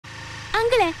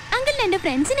അങ്കിളെ, അങ്കിളിന് എന്റെ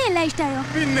ഫ്രണ്ട്സിനെ എല്ലാം ഇഷ്ടായോ?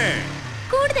 പിന്നെ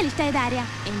കൂടുതൽ ഇഷ്ടായത് ആരെയാ?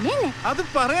 എന്നെയല്ലേ? അത്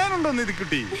പറയാനുണ്ടോ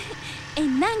നിധിക്കുട്ടി?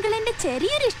 എന്നാ അങ്കിൾ എന്റെ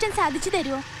ചെറിയൊരു ഇഷ്ടം സാധിച്ചു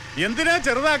തരുമോ? എന്തിനാ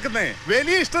ചെറുതാക്കുന്നേ?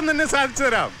 വലിയ ഇഷ്ടം തന്നെ സാധിച്ചു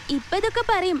തരാം. ഇപ്പൊ ഇതൊക്കെ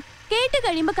പറയും, കേട്ട്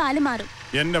കഴിയുമ്പോ കാലം മാറും.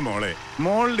 എന്റെ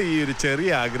മോളുടെ ഈ ഒരു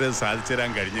ചെറിയ ആഗ്രഹം സാധിച്ചു തരാൻ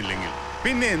കഴിഞ്ഞില്ലെങ്കിൽ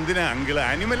പിന്നെ എന്തിനാ അങ്കിള്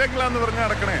അനിമലങ്ങളാന്ന് പറഞ്ഞ്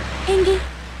നടക്കണേ? എങ്കിൽ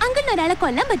അങ്കിളിന് ഒരാളെ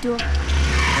കൊല്ലാൻ പറ്റുമോ?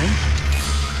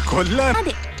 കൊല്ലാൻ?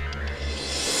 അതെ.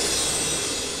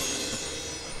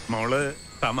 മോള്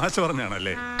തമാശ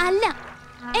പറഞ്ഞാണല്ലേ? അല്ല,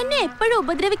 എന്നെ എപ്പോഴും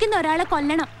ഉപദ്രവിക്കുന്ന ഒരാളെ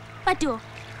കൊല്ലണം. പറ്റുമോ?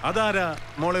 അതാരാ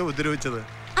മോളെ ഉപദ്രവിച്ചത്?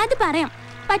 അത് പറയാം.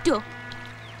 പറ്റുമോ?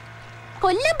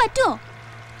 കൊല്ലാൻ പറ്റുമോ?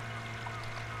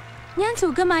 ഞാൻ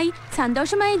സുഖമായി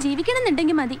സന്തോഷമായി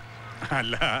ജീവിക്കണമെന്നുണ്ടെങ്കിൽ മതി.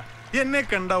 അല്ല, എന്നെ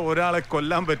കണ്ട ഒരാളെ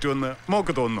കൊല്ലാൻ പറ്റുമെന്ന്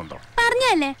മോക്ക് തോന്നുന്നുണ്ടോ?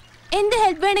 പറഞ്ഞല്ലേ എന്ത്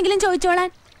ഹെൽപ്പ് വേണമെങ്കിലും ചോദിച്ചോളാൻ.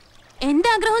 എന്റെ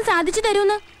ആഗ്രഹം സാധിച്ചു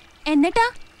തരൂന്ന്. എന്നിട്ടാ?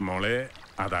 മോളെ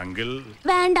അത് അങ്കിൾ.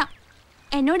 വേണ്ട,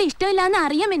 എന്നോട് ഇഷ്ടമില്ലാന്ന്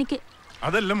അറിയാം എനിക്ക്.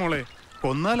 അതല്ല മോളെ,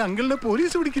 കൊന്നാൽ അങ്കിളിനെ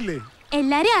പോലീസ് പിടിക്കില്ലേ?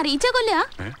 എല്ലാരെയും അറിയിച്ച കൊല്ലുക?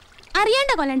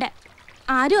 അറിയണ്ട കൊല്ലണ്ടേ?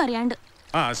 ആരും അറിയാണ്ട്.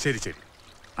 ആ ശരി ശരി.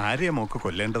 ആരെയാ മോക്ക്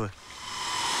കൊല്ലേണ്ടത്?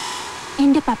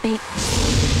 എന്റെ പപ്പയെ.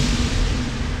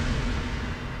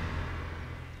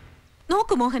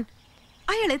 നോക്കു മോഹൻ,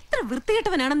 അയാൾ എത്ര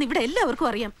വൃത്തികെട്ടവനാണെന്ന് ഇവിടെ എല്ലാവർക്കും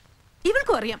അറിയാം.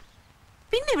 ഇവൾക്കും അറിയാം.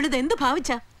 പിന്നെ ഇവളിത് എന്ത്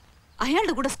ഭാവിച്ച?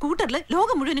 അയാളുടെ കൂടെ സ്കൂട്ടറിൽ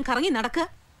ലോകം മുഴുവനും കറങ്ങി നടക്കുക,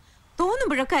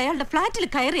 തോന്നുമ്പോഴൊക്കെ അയാളുടെ ഫ്ലാറ്റിൽ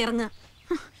കയറി ഇറങ്ങുക.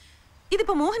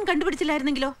 ഇതിപ്പോ മോഹൻ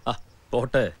കണ്ടുപിടിച്ചില്ലായിരുന്നെങ്കിലോ?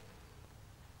 പോട്ടെ,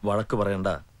 വഴക്ക് പറയണ്ട.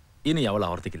 ഇനി അവൾ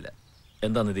ആവർത്തിക്കില്ല.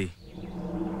 എന്താ നിധി?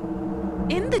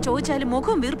 എന്ത് ചോദിച്ചാലും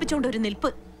മുഖവും വീർപ്പിച്ചോണ്ട് ഒരു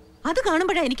നിൽപ്പ്, അത്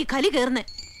കാണുമ്പോഴാ എനിക്ക് കലി കയറുന്നേ.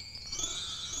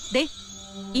 ദേ,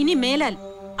 ഇനി മേലാൽ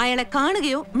അയാളെ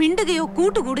കാണുകയോ മിണ്ടുകയോ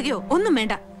കൂട്ടുകൂടുകയോ ഒന്നും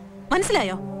വേണ്ട.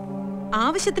 മനസ്സിലായോ?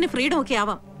 ആവശ്യത്തിന് ഫ്രീഡം ഒക്കെ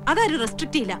ആവാം, അതാരും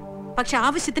റെസ്ട്രിക്റ്റ് ചെയ്യില്ല. പക്ഷെ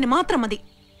ആവശ്യത്തിന് മാത്രം മതി.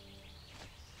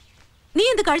 നീ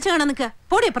എന്ത് കാഴ്ച കാണാൻ നിൽക്കുക?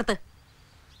 പോടി അപ്പുറത്ത്.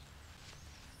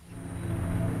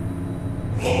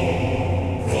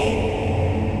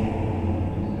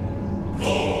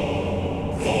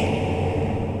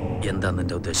 എന്താ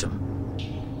നിന്റെ ഉദ്ദേശം?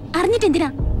 അറിഞ്ഞിട്ടെന്തിനാ?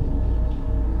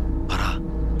 പറ,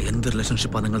 എന്ത്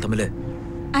റിലേഷൻഷിപ്പാ നിങ്ങൾ തമ്മില്?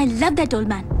 I love that old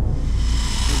man.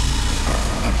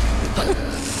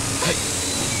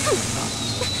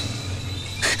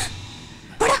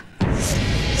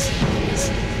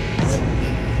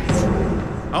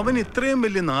 അവൻ ഇത്രയും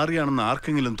വലിയ നാറിയാണെന്ന്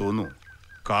ആർക്കെങ്കിലും തോന്നൂ?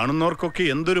 കാണുന്നവർക്കൊക്കെ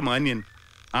എന്തൊരു മാന്യൻ.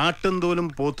 ആട്ടുംതോലും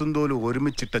പോത്തുംതോലും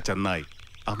ഒരുമിച്ചിട്ട ചെന്നായി.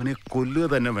 അവനെ കൊല്ലുക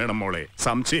തന്നെ വേണം മോളെ,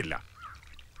 സംശയമില്ല.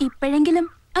 ഇപ്പോഴെങ്കിലും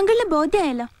അങ്കിളിന്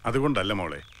ബോധ്യമായല്ലോ. അതുകൊണ്ടല്ല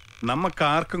മോളെ,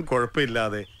 നമുക്കാർക്കും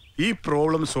കുഴപ്പമില്ലാതെ ഈ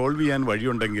പ്രോബ്ലം സോൾവ് ചെയ്യാൻ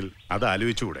വഴിയുണ്ടെങ്കിൽ അത്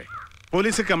ആലോചിച്ചുകൂടെ?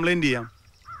 പോലീസ് കംപ്ലൈന്റ് ചെയ്യാം.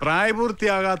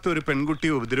 പ്രായപൂർത്തിയാകാത്ത ഒരു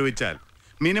പെൺകുട്ടിയെ ഉപദ്രവിച്ചാൽ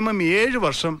മിനിമം 7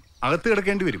 വർഷം അകത്ത്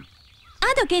കിടക്കേണ്ടി വരും.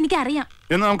 അതൊക്കെ എനിക്ക് അറിയാം.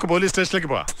 എന്നാ നമുക്ക് പോലീസ് സ്റ്റേഷനിലേക്ക്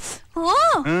പോവാം. ഓ,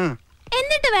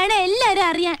 എന്നിട്ട് വേണം എല്ലാരും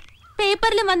അറിയാൻ,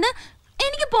 പേപ്പറിലും വന്ന്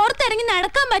എനിക്ക് പുറത്തിറങ്ങി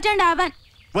നടക്കാൻ പറ്റാണ്ടാവാൻ.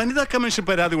 വനിതാ കമ്മീഷൻ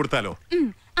പരാതി കൊടുത്താലോ?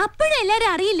 അപ്പോഴും എല്ലാരും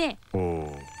അറിയില്ലേ? ഓ,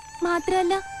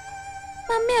 മാത്രല്ല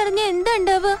മമ്മി അറിഞ്ഞ എന്താ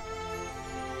ഉണ്ടാവുക?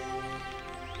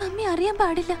 മമ്മി അറിയാൻ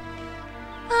പാടില്ല,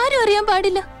 ആരും അറിയാൻ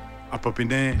പാടില്ല. അപ്പൊ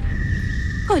പിന്നെ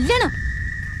കൊല്ലണം,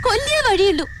 കൊല്ലിയ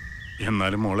വഴിയുള്ളൂ.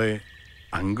 എന്നാലും മോളെ,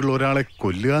 അങ്കിൾ ഒരാളെ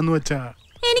കൊല്ലുക എന്ന് വെച്ചാ?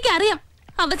 എനിക്കറിയാം,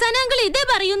 അവസാനം അങ്കിൾ ഇതേ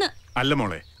പറയൂന്ന്. അല്ല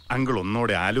മോളെ, അങ്കിൾ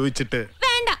ഒന്നോടെ ആലോചിച്ചിട്ട്.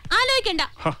 വേണ്ട, ആലോചിക്കണ്ട.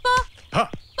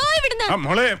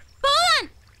 മോളെ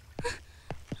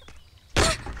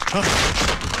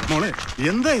മോളെ,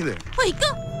 എന്താ ഇത്?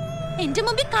 പോയിക്കോ, എന്റെ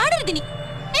മുമ്പിൽ കാണരുതിനി.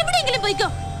 എവിടെയെങ്കിലും പോയിക്കോ.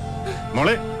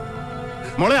 മോളെ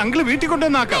മോളെ, അങ്കിള് വീട്ടിൽ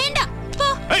കൊണ്ടുവന്നാക്കാം.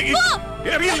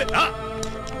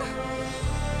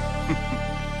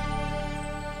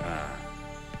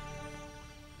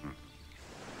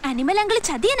 അനിമൽ അങ്കിള്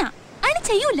ചതിയനാ, അയാൾ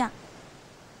ചെയ്യൂല.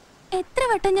 എത്ര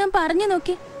വട്ടം ഞാൻ പറഞ്ഞു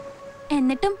നോക്കി,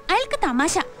 എന്നിട്ടും അയാൾക്ക്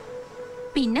തമാശ.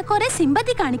 പിന്നെ കുറെ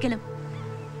സിമ്പതി കാണിക്കലും.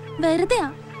 വെറുതെ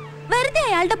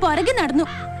അയാളുടെ പുറകെ നടന്നു.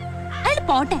 അയാൾ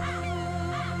പോട്ടെ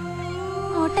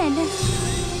അല്ലേ.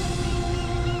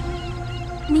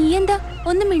 നീ എന്താ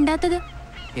ഒന്നും മിണ്ടാത്തത്?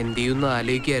 എന്തെയ്യുന്നു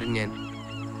ആലോചിക്കായിരുന്നു ഞാൻ.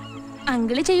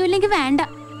 അങ്കിള് ചെയ്യൂല്ലെങ്കിൽ വേണ്ട.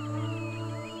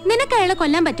 നിനക്ക് അയാളെ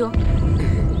കൊല്ലാൻ പറ്റുമോ?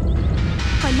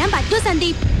 കൊല്ലാൻ പറ്റുമോ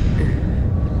സന്ദീപ്?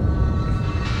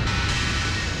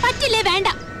 പറ്റില്ലേ? വേണ്ട,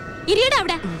 ഇരിയട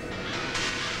അവിടെ.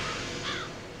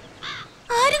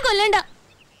 ആരും കൊല്ലണ്ട,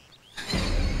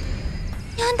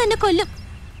 ഞാൻ തന്നെ കൊല്ലും.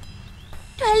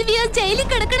 12 years ജയിലിൽ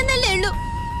കിടക്കണമെന്നല്ലേ ഉള്ളൂ.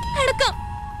 കിടക്കാം,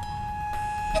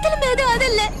 ഇതിലും ഭേദം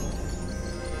അതല്ലേ.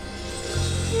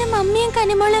 എന്റെ മമ്മിയും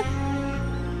കനിമോളും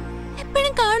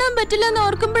എപ്പോഴും കാണാൻ പറ്റില്ല എന്ന്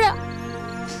ഓർക്കുമ്പോഴാ.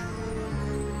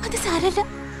 അത് സാരല്ല.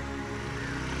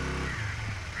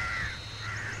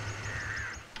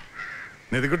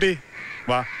 നിധിക്കുട്ടി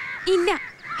വാ. ഇല്ല.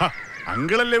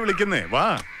 അങ്കിളല്ലേ വിളിക്കുന്നേ, വാ.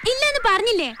 ഇല്ലെന്ന്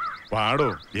പറഞ്ഞില്ലേ? വാടോ,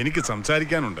 എനിക്ക്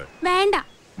സംസാരിക്കാനുണ്ട്. വേണ്ട.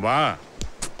 വാ.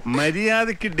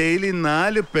 മര്യാദക്ക് ഡെയിലി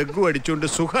 4 പെഗ്ഗും അടിച്ചുകൊണ്ട്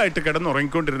സുഖമായിട്ട്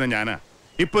കിടന്നുറങ്ങിക്കൊണ്ടിരുന്ന ഞാനാ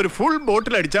ഇപ്പൊ ഒരു ഫുൾ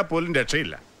ബോട്ടിൽ അടിച്ചാൽ പോലും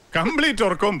രക്ഷയില്ല. കംപ്ലീറ്റ്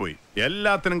ഉറക്കവും പോയി.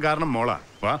 എല്ലാത്തിനും കാരണം മോളാ.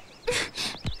 വാ.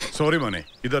 സോറി മോനെ,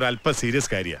 ഇതൊരല്പ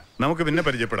സീരിയസ് കാര്യാ. നമുക്ക് പിന്നെ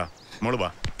പരിചയപ്പെടാം. മോള് വാ.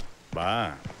 വാ.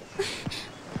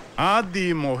 ആദ്യം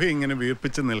ഈ മുഖം ഇങ്ങനെ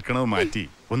വീർപ്പിച്ച് നിൽക്കണത് മാറ്റി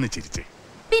ഒന്ന് ചിരിച്ചേ.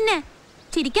 പിന്നെ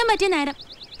ചിരിക്കാൻ പറ്റിയ നേരം.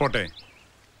 പോട്ടെ,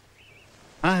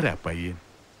 ആരാ പയ്യൻ?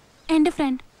 എന്റെ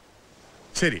ഫ്രണ്ട്.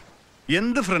 ശരി,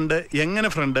 എന്ത് ഫ്രണ്ട്, എങ്ങനെ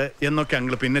ഫ്രണ്ട് എന്നൊക്കെ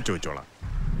അങ്ങള് പിന്നെ ചോദിച്ചോളാം.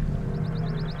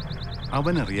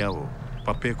 അവനറിയാവോ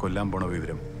പപ്പയെ കൊല്ലാൻ പോണ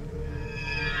വിവരം?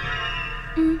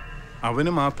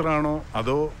 അവന് മാത്രമാണോ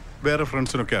അതോ വേറെ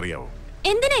ഫ്രണ്ട്സിനൊക്കെ അറിയാവോ?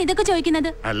 എന്തിനാ ഇതൊക്കെ ചോദിക്കുന്നത്?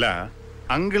 അല്ല,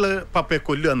 അങ്കിള് പപ്പയെ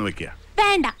കൊല്ലുകയെന്ന് വെക്കുക.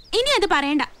 വേണ്ട, ഇനി അത്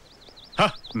പറയണ്ട.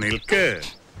 നിൽക്ക്.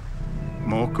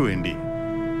 മോക്ക് വേണ്ടി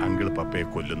അങ്കിള് പപ്പയെ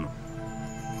കൊല്ലുന്നു.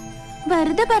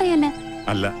 വെറുതെ പറയല്ലേ?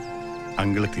 അല്ല,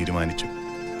 അങ്കിള് തീരുമാനിച്ചു.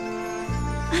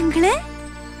 അങ്കിള്?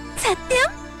 സത്യം?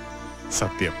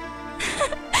 സത്യം.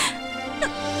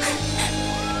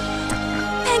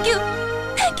 Thank you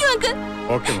uncle.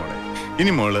 ഓക്കെ മോളെ,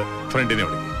 ഇനി മോള് ഫ്രണ്ടിനെ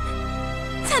വിളിക്കും.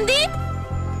 സന്ദീപ്,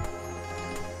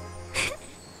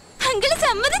 അങ്കിള്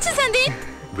സമ്മതിച്ചു. സന്ദീപ്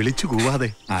വിളിച്ചു കൂവാതെ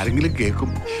ആരെങ്കിലും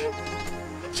കേൾക്കും.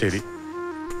 ശരി,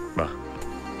 വാ.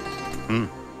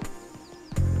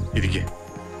 ഇരിക്കേ.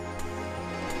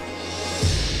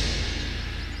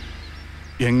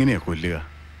 എങ്ങനെയാ കൊല്ലുക?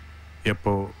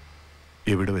 എപ്പോ?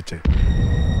 എവിടെ വെച്ച്?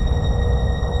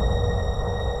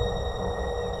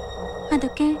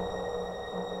 അതൊക്കെ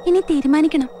ഇനി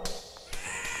തീരുമാനിക്കണം.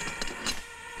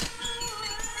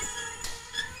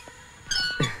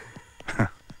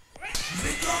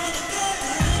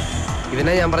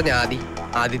 ഇവനാ ഞാൻ പറഞ്ഞ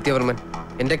ആദിത്യവർമ്മൻ,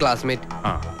 എന്റെ ക്ലാസ്മേറ്റ്.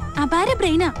 അപാര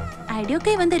ബ്രെയിനാ. ഐഡിയ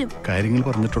ഒക്കെ ഇവൻ തരും. കാര്യങ്ങൾ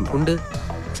പറഞ്ഞിട്ടുണ്ടോ? ഉണ്ട്.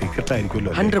 സീക്രട്ട്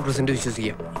ആയിരിക്കുമല്ലോ. 100%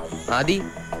 വിശ്വസിക്കാം.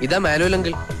 ഇതാ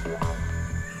മാലോലങ്കിൾ.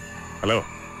 ഹലോ.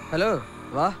 ഹലോ,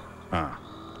 വാ.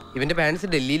 ഇവന്റെ parents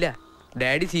ഡൽഹിയിലാ.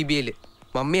 Daddy CBI,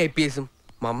 mummy IPS,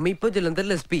 mummy ഇപ്പൊ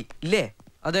ജലന്ധറിൽ SP ഇല്ലേ?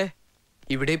 അതെ.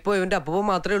 ഇവിടെ ഇപ്പൊ ഇവന്റെ അപ്പൂപ്പൻ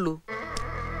മാത്രമേ ഉള്ളൂ.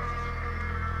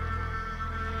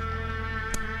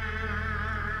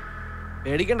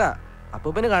 പേടിക്കണ്ട,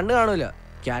 അപ്പൂപ്പന് കണ്ണു കാണൂല.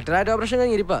 Cataract operation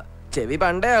കഴിഞ്ഞിരിപ്പ. ചെവി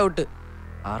പണ്ടേ ഔട്ട്.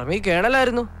 ആർമി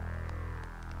കേണലായിരുന്നു.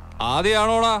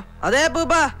 ആദ്യാണോടാ? അതെ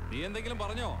അപ്പൂപ്പ. നീ എന്തെങ്കിലും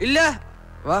പറഞ്ഞോ? ഇല്ല.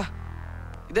 വാ,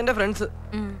 ഇതെന്റെ ഫ്രണ്ട്സ്.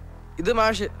 ഇത്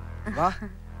മാഷ്. വാ,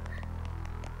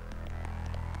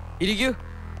 ഇരിക്കൂ.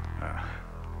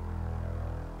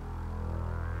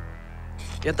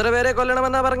 എത്ര പേരെ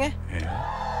കൊല്ലണമെന്നാ പറഞ്ഞേ?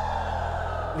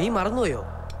 നീ മറന്നുപോയോ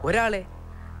ഒരാളെ?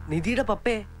 നിധിയുടെ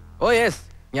പപ്പയെ. ഓ യെസ്,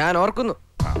 ഞാൻ ഓർക്കുന്നു.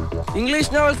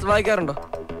 English novels വായിക്കാറുണ്ടോ?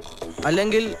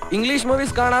 അല്ലെങ്കിൽ ഇംഗ്ലീഷ്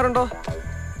മൂവീസ് കാണാറുണ്ടോ?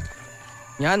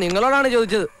 ഞാൻ നിങ്ങളോടാണ്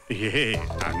ചോദിച്ചത്.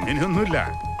 അങ്ങനെയൊന്നുമില്ല.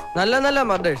 നല്ല നല്ല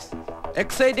മർഡേഴ്സ്,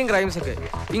 എക്സൈറ്റിംഗ് ക്രൈംസ് ഒക്കെ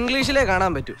ഇംഗ്ലീഷിലേ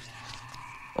കാണാൻ പറ്റൂ.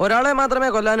 ഒരാളെ മാത്രമേ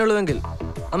കൊല്ലാനുള്ളൂവെങ്കിൽ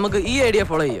നമുക്ക് ഈ ഐഡിയ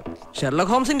ഫോളോ ചെയ്യാം.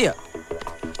 ഷെർലക് ഹോംസിന്റെ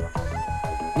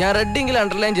ഞാൻ റെഡിങ്ങിൽ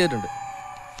അണ്ടർലൈൻ ചെയ്തിട്ടുണ്ട്.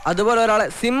 അതുപോലെ ഒരാളെ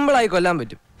സിമ്പിളായി കൊല്ലാൻ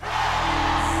പറ്റും.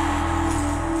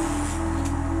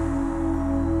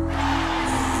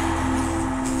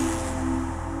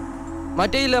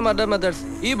 മറ്റേ ഇല്ല മർഡർ മെത്തേഡ്സ്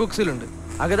ഈ ബുക്സിലുണ്ട്.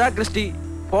 Agatha Christy,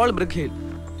 Paul ബ്രിക്ക്ഹിൽ.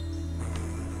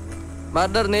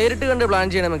 മർഡർ നേരിട്ട് കണ്ട് പ്ലാൻ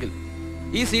ചെയ്യണമെങ്കിൽ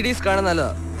ഈ CDs കാണാൻ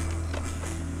നല്ലതാ.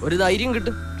 ഒരു ധൈര്യം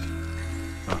കിട്ടും.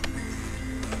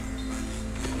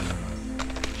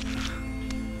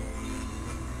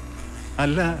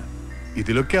 അല്ല,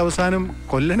 ഇതിലൊക്കെ അവസാനം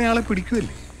കൊല്ലണയാളെ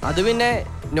പിടിക്കുമല്ലേ? അത് പിന്നെ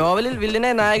നോവലിൽ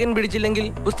വില്ലനെ നായകൻ പിടിച്ചില്ലെങ്കിൽ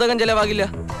പുസ്തകം ചെലവാകില്ല.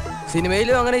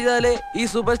 സിനിമയിലും അങ്ങനെ ചെയ്താലേ ഈ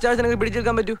സൂപ്പർ സ്റ്റാർസിനെ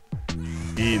പിടിച്ചെടുക്കാൻ പറ്റൂ.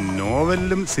 ഈ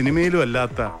നോവലിലും സിനിമയിലും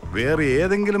അല്ലാത്ത വേറെ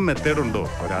ഏതെങ്കിലും മെത്തേഡ് ഉണ്ടോ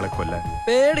ഒരാളെ കൊല്ലാൻ?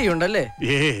 പേടിയുണ്ടല്ലേ?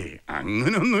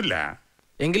 അങ്ങനൊന്നുമില്ല.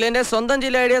 എങ്കിലും എന്റെ സ്വന്തം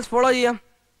ചില ഐഡിയാസ് ഫോളോ ചെയ്യാം.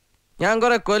 ഞാൻ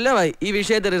കുറെ കൊല്ലമായി ഈ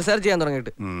വിഷയത്തിൽ റിസർച്ച് ചെയ്യാൻ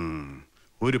തുടങ്ങിയിട്ട്.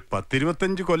 ഒരു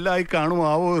 10-25 കൊല്ലമായി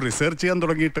കാണുമാവോ റിസർച്ച് ചെയ്യാൻ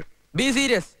തുടങ്ങിയിട്ട്. Be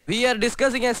serious, V are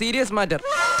discussing A serious matter.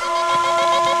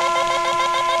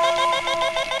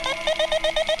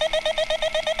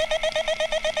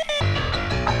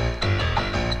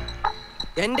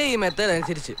 എന്റെ ഈ മെത്തേഡ്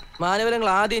അനുസരിച്ച് മാനവരങ്ങൾ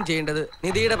ആദ്യം ചെയ്യേണ്ടത്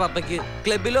നിധിയുടെ പപ്പയ്ക്ക്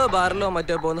ക്ലബിലോ ബാറിലോ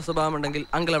മറ്റോ പോകുന്ന സ്വഭാവം ഉണ്ടെങ്കിൽ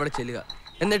അങ്കിൾ അവിടെ ചെല്ലുക.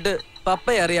 എന്നിട്ട്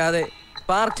പപ്പയെ അറിയാതെ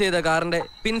പാർക്ക് ചെയ്ത കാറിന്റെ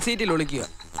പിൻസീറ്റിൽ ഒളിക്കുക.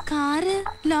 Car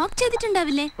lock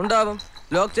ചെയ്തിട്ടുണ്ടാവില്ലേ? ഉണ്ടാവും.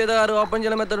 ലോക്ക് ചെയ്ത കാർ ഓപ്പൺ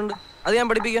ചെയ്യുന്ന മെത്തേഡ് ഉണ്ട്. അത് ഞാൻ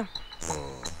പഠിപ്പിക്കാം.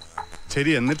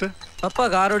 ശരി, എന്നിട്ട് പപ്പ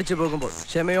കാർ ഓടിച്ചു പോകുമ്പോൾ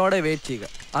ക്ഷമയോടെ വെയിറ്റ് ചെയ്യുക.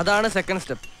 അതാണ് സെക്കൻഡ്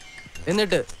സ്റ്റെപ്പ്.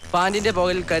 എന്നിട്ട് പാന്റിന്റെ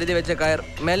പോകലിൽ കരുതി വെച്ച കയർ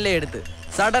മെല്ലെ എടുത്ത്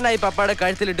സഡനായി പപ്പയുടെ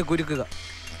കഴുത്തിലിട്ട് കുരുക്കുക.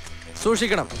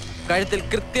 സൂക്ഷിക്കണം, കഴുത്തിൽ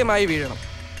കൃത്യമായി വീഴണം.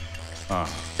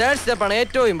 തേർഡ് സ്റ്റെപ്പാണ്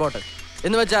ഏറ്റവും ഇമ്പോർട്ടൻറ്റ്.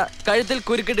 എന്ന് വെച്ചാൽ കഴുത്തിൽ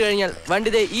കുരുക്കിട്ട് കഴിഞ്ഞാൽ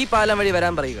വണ്ടിതെ ഈ പാലം വഴി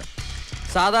വരാൻ പറയുക.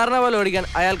 സാധാരണ പോലെ ഓടിക്കാൻ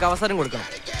അയാൾക്ക് അവസരം കൊടുക്കണം.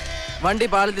 വണ്ടി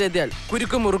പാലത്തിലെത്തിയാൽ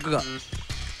കുരുക്ക് മുറുക്കുക.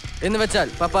 എന്ന് വെച്ചാൽ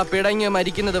പപ്പ പിടങ്ങി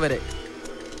മരിക്കുന്നത് വരെ.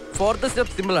 4th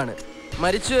സ്റ്റെപ്പ് സിമ്പിളാണ്.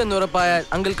 മരിച്ചു എന്നുറപ്പായാൽ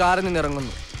അങ്കിൾ കാറിൽ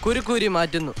നിന്നിറങ്ങുന്നു, കുരുക്കൂരി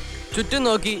മാറ്റുന്നു, ചുറ്റും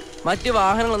നോക്കി മറ്റ്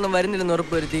വാഹനങ്ങളൊന്നും വരുന്നില്ലെന്ന്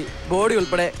ഉറപ്പുവരുത്തി ബോഡി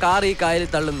ഉൾപ്പെടെ കാർ ഈ കായലിൽ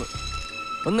തള്ളുന്നു.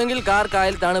 ഒന്നെങ്കിൽ കാർ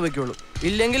കായൽ താണ് വയ്ക്കുള്ളൂ,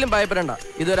 ഇല്ലെങ്കിലും ഭയപ്പെടേണ്ട,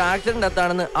 ഇതൊരു ആക്സിഡന്റ്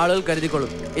എത്താണെന്ന് ആളുകൾ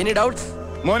കരുതിക്കൊള്ളും. Any doubts?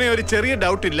 മോനെ, ഒരു ചെറിയ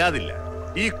ഡൗട്ട് ഇല്ലാതില്ല.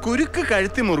 ഈ കുരുക്ക്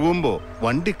കഴുത്തി മുറുകുമ്പോ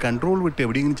വണ്ടി കൺട്രോൾ വിട്ട്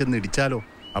എവിടെയെങ്കിലും ചെന്ന് ഇടിച്ചാലോ?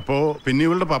 അപ്പോ പിന്നെ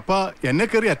ഇവളുടെ പപ്പ എന്നെ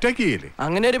കയറി അറ്റാക്ക് ചെയ്യല്ലേ?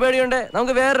 അങ്ങനെ ഒരു പേടിയുണ്ട്.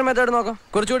 നമുക്ക് വേറൊരു മെത്തേഡ് നോക്കാം,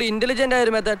 കുറച്ചുകൂടി ഇന്റലിജന്റ് ആയ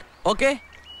ഒരു മെത്തേഡ്. Okay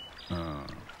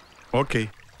okay.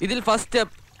 ഇതിൽ ഫസ്റ്റ്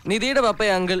സ്റ്റെപ്പ് നിധിയുടെ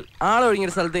പപ്പയെ അങ്കിൾ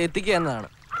ആളൊഴിഞ്ഞൊരു സ്ഥലത്ത് എത്തിക്കുക എന്നതാണ്.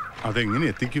 അതെങ്ങനെ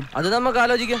എത്തിക്കും? അത് നമുക്ക്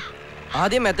ആലോചിക്കാം.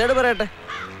 ആദ്യം മെത്തേഡ് പറയട്ടെ.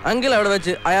 അങ്കിൾ അവിടെ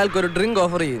വെച്ച് അയാൾക്കൊരു ഡ്രിങ്ക്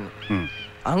ഓഫർ ചെയ്യുന്നു.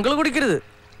 അങ്കിൾ കുടിക്കരുത്,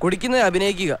 കുടിക്കുന്നത്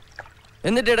അഭിനയിക്കുക.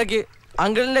 എന്നിട്ട് ഇടയ്ക്ക്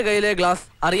അങ്കിളിന്റെ കയ്യിലെ ഗ്ലാസ്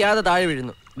അറിയാതെ താഴെ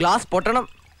വീഴുന്നു. ഗ്ലാസ് പൊട്ടണം.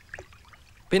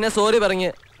 പിന്നെ സോറി പറഞ്ഞ്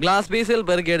ഗ്ലാസ് പീസുകൾ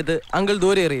പെറുക്കിയെടുത്ത് അങ്കിൾ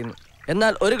ദൂരെ എറിയുന്നു.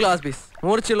 എന്നാൽ ഒരു ഗ്ലാസ് പീസ്,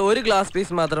 മൂർച്ചയുള്ള ഒരു ഗ്ലാസ്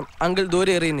പീസ് മാത്രം അങ്കിൾ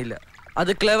ദൂരെ എറിയുന്നില്ല.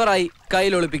 അത് ക്ലെവറായി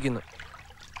കയ്യിൽ ഒളിപ്പിക്കുന്നു.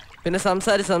 പിന്നെ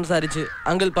സംസാരിച്ച്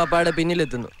അങ്കിൾ പപ്പായുടെ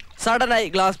പിന്നിലെത്തുന്നു. സഡനായി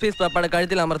ഗ്ലാസ് പീസ് പപ്പായുടെ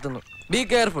കഴുത്തിൽ അമർത്തുന്നു. ബി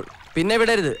കെയർഫുൾ, പിന്നെ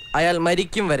വിടരുത്, അയാൾ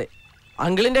മരിക്കും വരെ.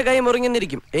 അങ്കിളിന്റെ കൈ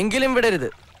മുറിഞ്ഞെന്നിരിക്കും, എങ്കിലും വിടരുത്.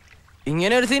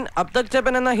 ഇങ്ങനെ ഒരു സീൻ അബ് തക്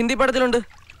ചപ്പൻ എന്ന ഹിന്ദി പടത്തിലുണ്ട്.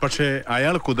 പക്ഷേ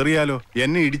അയാൾ കുതറിയാലോ,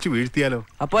 എന്നെ ഇടിച്ചു വീഴ്ത്തിയാലോ?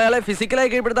 അപ്പൊ അയാളെ ഫിസിക്കലായി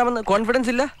കീഴ്പ്പെടുത്താമെന്ന് കോൺഫിഡൻസ്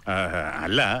ഇല്ല?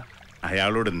 അല്ല,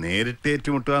 അയാളോട് നേരിട്ട്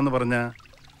ഏറ്റുമുട്ടുക എന്ന് പറഞ്ഞ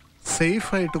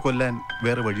സേഫായിട്ട് കൊല്ലാൻ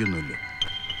വേറെ വഴിയൊന്നുമില്ല.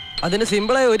 അതിന്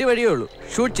സിമ്പിളായ ഒരു വഴിയേ ഉള്ളൂ,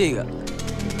 ഷൂട്ട് ചെയ്യുക.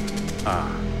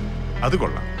 അത്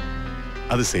കൊള്ളാം,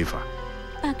 അത് സേഫാ.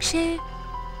 പക്ഷേ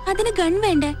അതിന് ഗൺ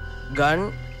വേണ്ടേ?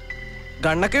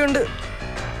 ഗണ്ണൊക്കെ ഉണ്ട്.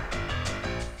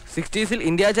 60s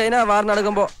ഇന്ത്യ ചൈന വാർ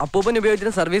നടക്കുമ്പോൾ അപ്പൂപ്പൻ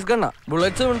ഉപയോഗിച്ചിരുന്ന സർവീസ് ഗണ്ണ,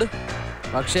 ബുള്ളറ്റ്സും ഉണ്ട്.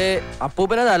 പക്ഷേ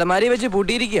അപ്പൂപ്പൻ അത് അലമാരി വെച്ച്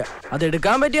പൂട്ടിയിരിക്കുക. അത്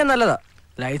എടുക്കാൻ പറ്റിയാൽ നല്ലതാ.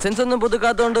 ലൈസൻസ് ഒന്നും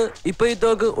പുതുക്കാത്തോണ്ട് ഇപ്പൊ ഈ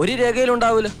തോക്ക് ഒരു രേഖയിലും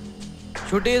ഉണ്ടാവൂല.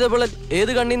 ഷൂട്ട് ചെയ്ത ബുള്ളറ്റ്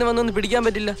ഏത് ഗണ്ണിൽ നിന്ന് വന്നൊന്നും പിടിക്കാൻ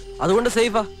പറ്റില്ല, അതുകൊണ്ട്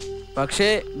സേഫാ. പക്ഷേ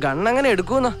ഗണ്ണങ്ങനെ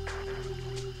എടുക്കൂന്നാ.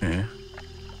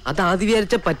 അത് ആദ്യം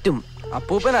വിചാരിച്ച പറ്റും.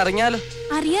 അപ്പൂപ്പൻ അറിഞ്ഞാലോ?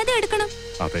 അറിയാതെ എടുക്കണം.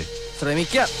 അതെ,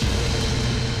 ശ്രമിക്കാം.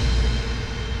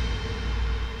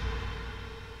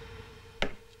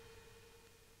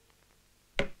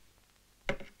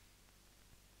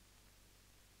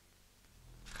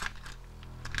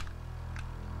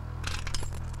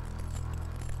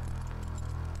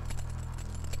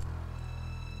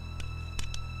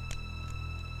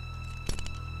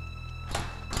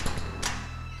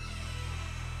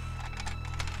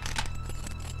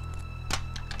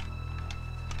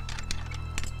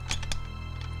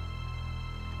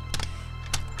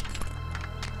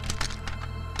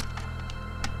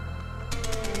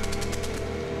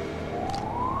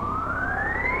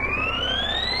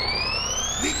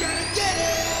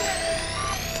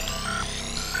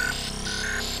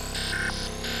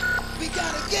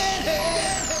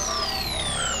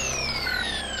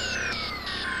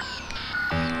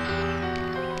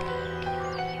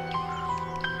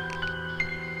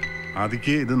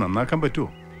 ആദിക്ക് ഇത് നന്നാക്കാൻ പറ്റുമോ?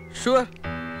 ഷുവർ,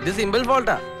 ഇത് simple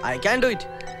ഫോൾട്ടാ, I can do it.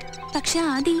 പക്ഷെ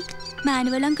ആദി,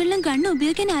 മാനുവൽ അങ്കിളിനും ഗണ്ണ്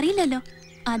ഉപയോഗിക്കാൻ അറിയില്ലല്ലോ,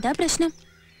 അതാ പ്രശ്നം.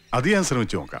 അത് ഞാൻ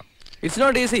ശ്രമിച്ചു നോക്കാം. It's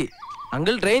not easy.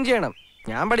 Uncle train ചെയ്യണം,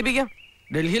 ഞാൻ പഠിപ്പിക്കാം.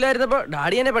 ഡൽഹിയിലായിരുന്നപ്പോ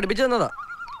ഡാഡി എന്നെ പഠിപ്പിച്ചു തന്നതാ.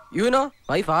 You know,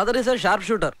 my father is A sharp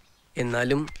shooter.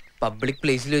 എന്നാലും പബ്ലിക്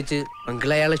പ്ലേസിൽ വെച്ച്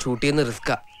അങ്കിൾ അയാളെ ഷൂട്ട് ചെയ്യുന്ന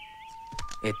റിസ്കാ.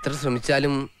 എത്ര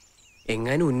ശ്രമിച്ചാലും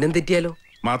എങ്ങാനും ഉന്നം തെറ്റിയാലോ?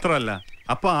 മാത്രമല്ല,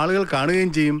 അപ്പൊ ആളുകൾ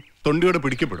കാണുകയും ചെയ്യും, തൊണ്ടിയോടെ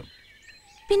പിടിക്കപ്പെടും.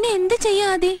 പിന്നെ എന്ത് ചെയ്യാ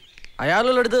ആദി?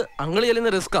 അയാളുള്ള അടുത്ത് അങ്കിൾ ചെല്ലുന്ന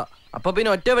റിസ്കാ. അപ്പൊ പിന്നെ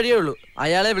ഒറ്റ വഴിയേ ഉള്ളൂ,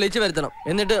 അയാളെ വിളിച്ചു വരുത്തണം,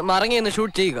 എന്നിട്ട് മറങ്ങി എന്ന്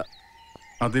ഷൂട്ട് ചെയ്യുക.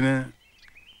 അതിന്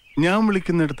ഞാൻ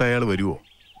വിളിക്കുന്നിടത്ത് അയാൾ വരുവോ?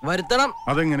 വരുത്തണം.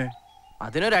 അതെങ്ങനെ?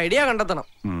 അതിനൊരു ഐഡിയ കണ്ടെത്തണം.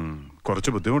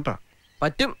 കുറച്ച് ബുദ്ധിമുട്ടാ.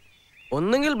 പറ്റും.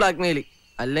 ഒന്നെങ്കിൽ ബ്ലാക്ക് മെയിലിംഗ്,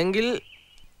 അല്ലെങ്കിൽ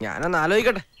ഞാനൊന്ന്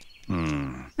ആലോചിക്കട്ടെ.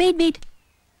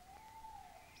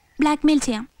 ബ്ലാക്ക് മെയിൽ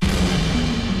ചെയ്യാം.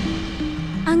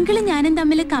 അങ്കിളും ഞാനും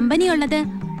തമ്മിൽ കമ്പനി ഉള്ളത്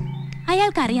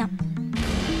അയാൾക്കറിയാം.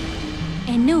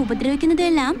 എന്നെ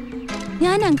ഉപദ്രവിക്കുന്നതെല്ലാം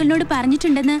ഞാൻ അങ്കിളിനോട്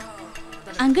പറഞ്ഞിട്ടുണ്ടെന്ന്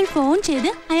അങ്കിൾ ഫോൺ ചെയ്ത്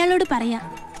അയാളോട് പറയാം.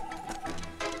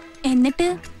 എന്നിട്ട്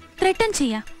ത്രെട്ടൺ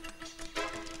ചെയ്യാം.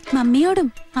 മമ്മിയോടും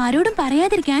ആരോടും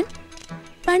പറയാതിരിക്കാൻ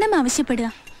പണം ആവശ്യപ്പെടുക.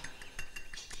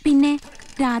 പിന്നെ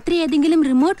രാത്രി ഏതെങ്കിലും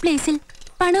റിമോട്ട് പ്ലേസിൽ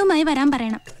പണവുമായി വരാൻ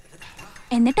പറയണം.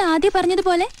 എന്നിട്ട് ആദ്യം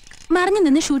പറഞ്ഞതുപോലെ മറിഞ്ഞു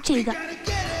നിന്ന് ഷൂട്ട് ചെയ്യുക.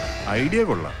 ഐഡിയ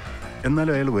കൊള്ളാം.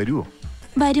 എന്നാലും അയാൾ വരുവോ?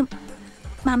 വരും.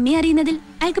 മമ്മി അറിയുന്നതിൽ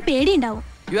അയാൾക്ക് പേടിയുണ്ടാവും.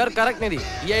 യു ആർ കറക്റ്റ് നിധി,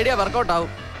 ഈ ഐഡിയ വർക്കൗട്ട്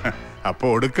ആവും. അപ്പൊ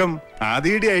ഒടുക്കം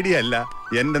ആദിയുടെ ഐഡിയ അല്ല,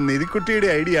 എന്റെ നിധിക്കുട്ടിയുടെ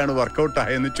ഐഡിയ ആണ് വർക്കൗട്ട്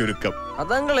ആയെന്ന് ചുരുക്കം.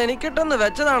 അതങ്ങൾ എനിക്കിട്ടൊന്ന്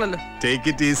വെച്ചതാണല്ലോ. ടേക്ക്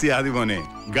ഇറ്റ് ഈസി ആദി മോനെ,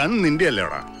 ഗൺ നിന്റെ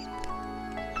അല്ലേടാ.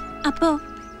 അപ്പോ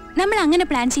നമ്മൾ അങ്ങനെ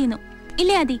പ്ലാൻ ചെയ്യുന്നു,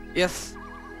 ഇല്ലേ ആദി? യെസ്.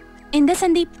 എന്താ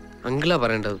സന്ദീപ്? അങ്കിളാ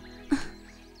പറയേണ്ടത്.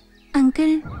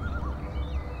 അങ്കിൾ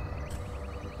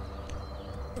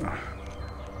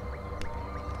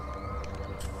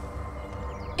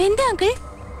എന്താ അങ്കിൾ?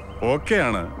 ഓക്കെ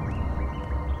ആണ്.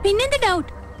 പിന്നെന്താ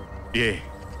ഡൗട്ട്?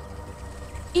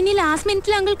 ഇനി ലാസ്റ്റ്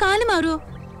മിനിറ്റിൽ അങ്കിൾ കാല് മാറുമോ?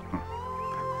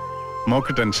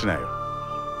 മോക്ക് ടെൻഷനായോ?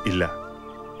 ഇല്ല,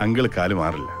 അങ്കിൾ കാല്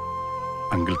മാറില്ല.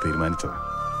 അങ്കിൾ തീരുമാനിച്ചതാ.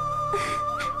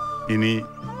 ഇനി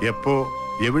എപ്പോ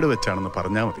എവിടെ വെച്ചാണെന്ന്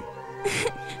പറഞ്ഞാ മതി.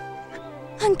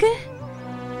 അങ്കിൾ,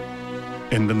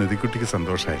 എന്റെ നിധിക്കുട്ടിക്ക്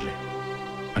സന്തോഷായില്ലേ?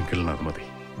 അങ്കിളിന് അത് മതി.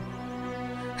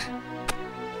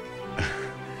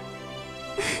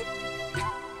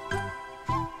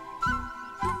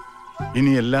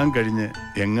 ഇനി എല്ലാം കഴിഞ്ഞ്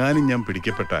എങ്ങാനും ഞാൻ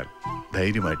പിടിക്കപ്പെട്ടാൽ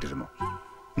ധൈര്യമായിട്ടിരുന്നു.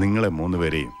 നിങ്ങളെ 3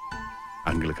 പേരെയും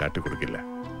അങ്കിൾ കാട്ടിക്കൊടുക്കില്ല.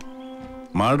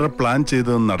 മർഡർ പ്ലാൻ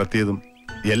ചെയ്തതും നടത്തിയതും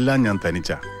എല്ലാം ഞാൻ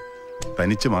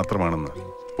തനിച്ച് മാത്രമാണെന്ന്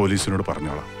പോലീസിനോട്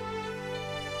പറഞ്ഞോളാം.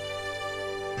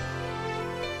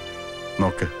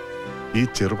 നോക്ക്, ഈ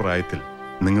ചെറുപ്രായത്തിൽ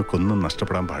നിങ്ങൾക്കൊന്നും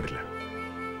നഷ്ടപ്പെടാൻ പാടില്ല.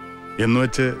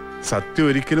 എന്നുവെച്ച് സത്യം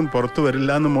ഒരിക്കലും പുറത്തു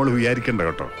വരില്ല എന്ന് മോള് വിചാരിക്കണ്ട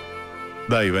കേട്ടോ.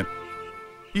 ദാ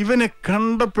ഇവനെ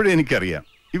കണ്ടപ്പോഴേ എനിക്കറിയാം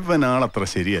ഇവനാളത്ര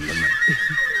ശരിയല്ലെന്ന്.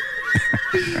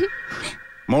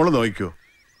 മോള് നോക്കിക്കോ,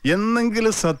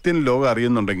 എന്നെങ്കിലും സത്യം ലോകം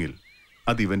അറിയുന്നുണ്ടെങ്കിൽ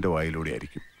അത് ഇവന്റെ വായിലൂടെ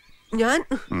ആയിരിക്കും.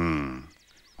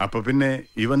 അപ്പൊ പിന്നെ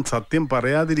ഇവൻ സത്യം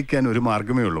പറയാതിരിക്കാൻ ഒരു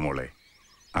മാർഗമേ ഉള്ളൂ മോളെ.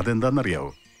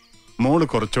 അതെന്താന്നറിയാവോ? മോള്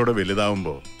കുറച്ചുകൂടെ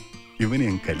വലുതാവുമ്പോ ഇവനെ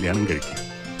ഞാൻ കല്യാണം കഴിക്കും.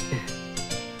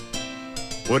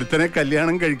 ഒരുത്തനെ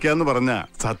കല്യാണം കഴിക്കാന്ന് പറഞ്ഞാ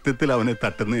സത്യത്തിൽ അവനെ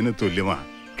തട്ടുന്നതിന് തുല്യമാ.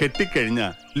 കെട്ടിക്കഴിഞ്ഞ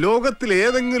ലോകത്തിൽ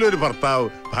ഏതെങ്കിലും ഒരു ഭർത്താവ്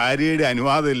ഭാര്യയുടെ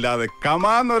അനുവാദം ഇല്ലാതെ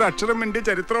കമാന്നൊരു അക്ഷരം മിണ്ടി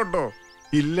ചരിത്രമുണ്ടോ?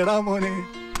 ഇല്ലടാ മോനെ.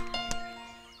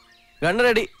 Gun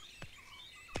ready.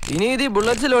 ഇനി ഇത്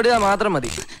ബുള്ളറ്റ്സിൽ ഓടിയാൽ മാത്രം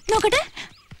മതി. നോക്കട്ടെ.